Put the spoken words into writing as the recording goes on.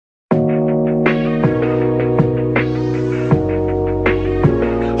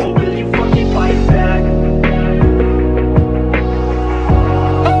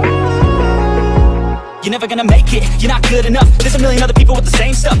never gonna make it, you're not good enough. There's a million other people with the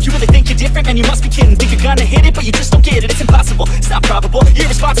same stuff. You really think you're different? Man, you must be kidding. Think you're gonna hit it, but you just don't get it. It's impossible, it's not probable, you're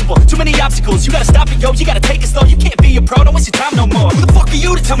irresponsible. Too many obstacles, you gotta stop it, yo. You gotta take it slow, you can't be a pro, don't waste your time no more. Who the fuck are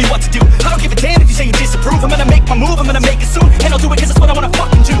you to tell me what to do? I don't give a damn if you say you disapprove. I'm gonna make my move, I'm gonna make it soon, and I'll do it cause that's what I wanna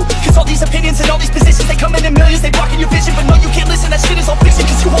fucking do. Cause all these opinions and all these positions, they come in millions, they blocking your vision. But no, you can't listen, that shit is all fiction.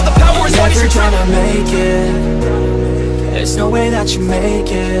 Cause you hold the power as long as you're trying to make it. There's no way that you make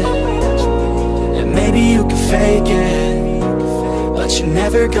it. And maybe you can fake it, but you're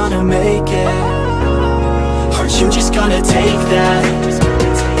never gonna make it. Are you just gonna take that?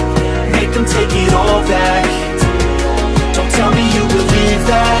 Make them take it all back. Don't tell me you believe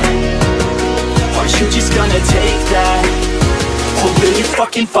that. Are you just gonna take that? Or will you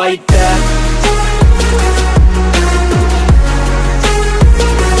fucking fight back?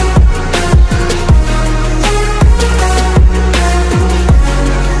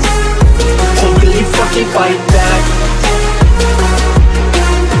 Fucking fight back.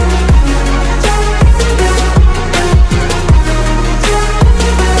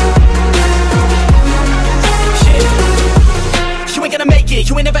 You ain't gonna make it,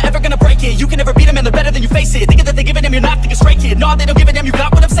 you ain't never ever gonna break it. You can never beat them and they're better than you face it. Thinking that they give a damn, you're not thinking straight, kid. No, they don't give a damn, you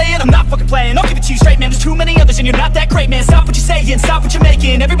got what I'm saying? I'm not fucking playing, I'll give it to you straight, man. There's too many others and you're not that great, man. Stop what you're saying, stop what you're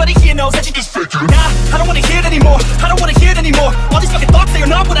making. Everybody here knows that you just fake it. Nah, I don't wanna hear it anymore, I don't wanna hear it anymore. All these fucking thoughts, they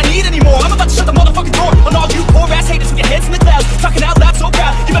are not what I need anymore. I'm about to shut the motherfucking door on all you poor ass haters with your heads in the clouds, talking out loud so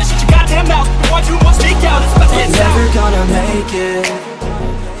proud. You better shut your goddamn mouth before I do more speak out. It's about to get never gonna make it.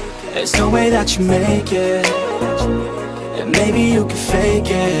 There's no way that you make it. And maybe you can fake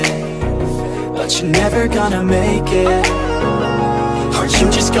it, but you're never gonna make it. Are you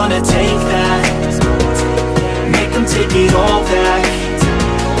just gonna take that? Make them take it all back.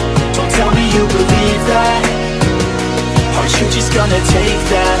 Don't tell me you believe that. Are you just gonna take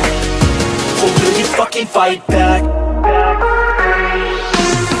that? Or will you fucking fight back?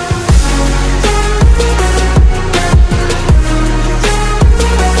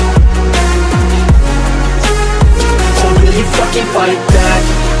 Or will you fucking fight back?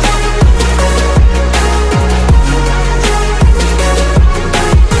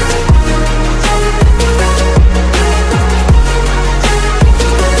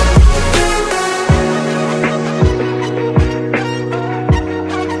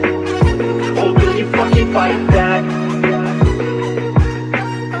 Fight back.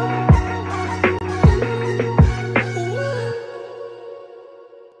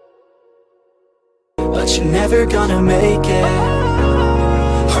 But you're never gonna make it.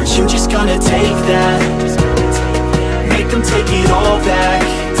 Are you just gonna take that? Make them take it all back.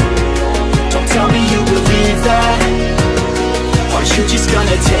 Don't tell me you believe that. Are you just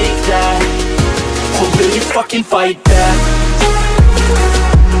gonna take that? Or will you fucking fight back?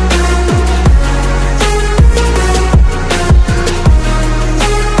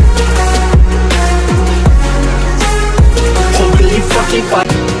 Fucking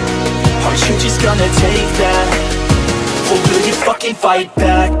fight? Are you just gonna take that? Or will you fucking fight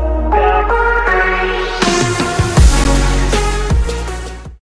back?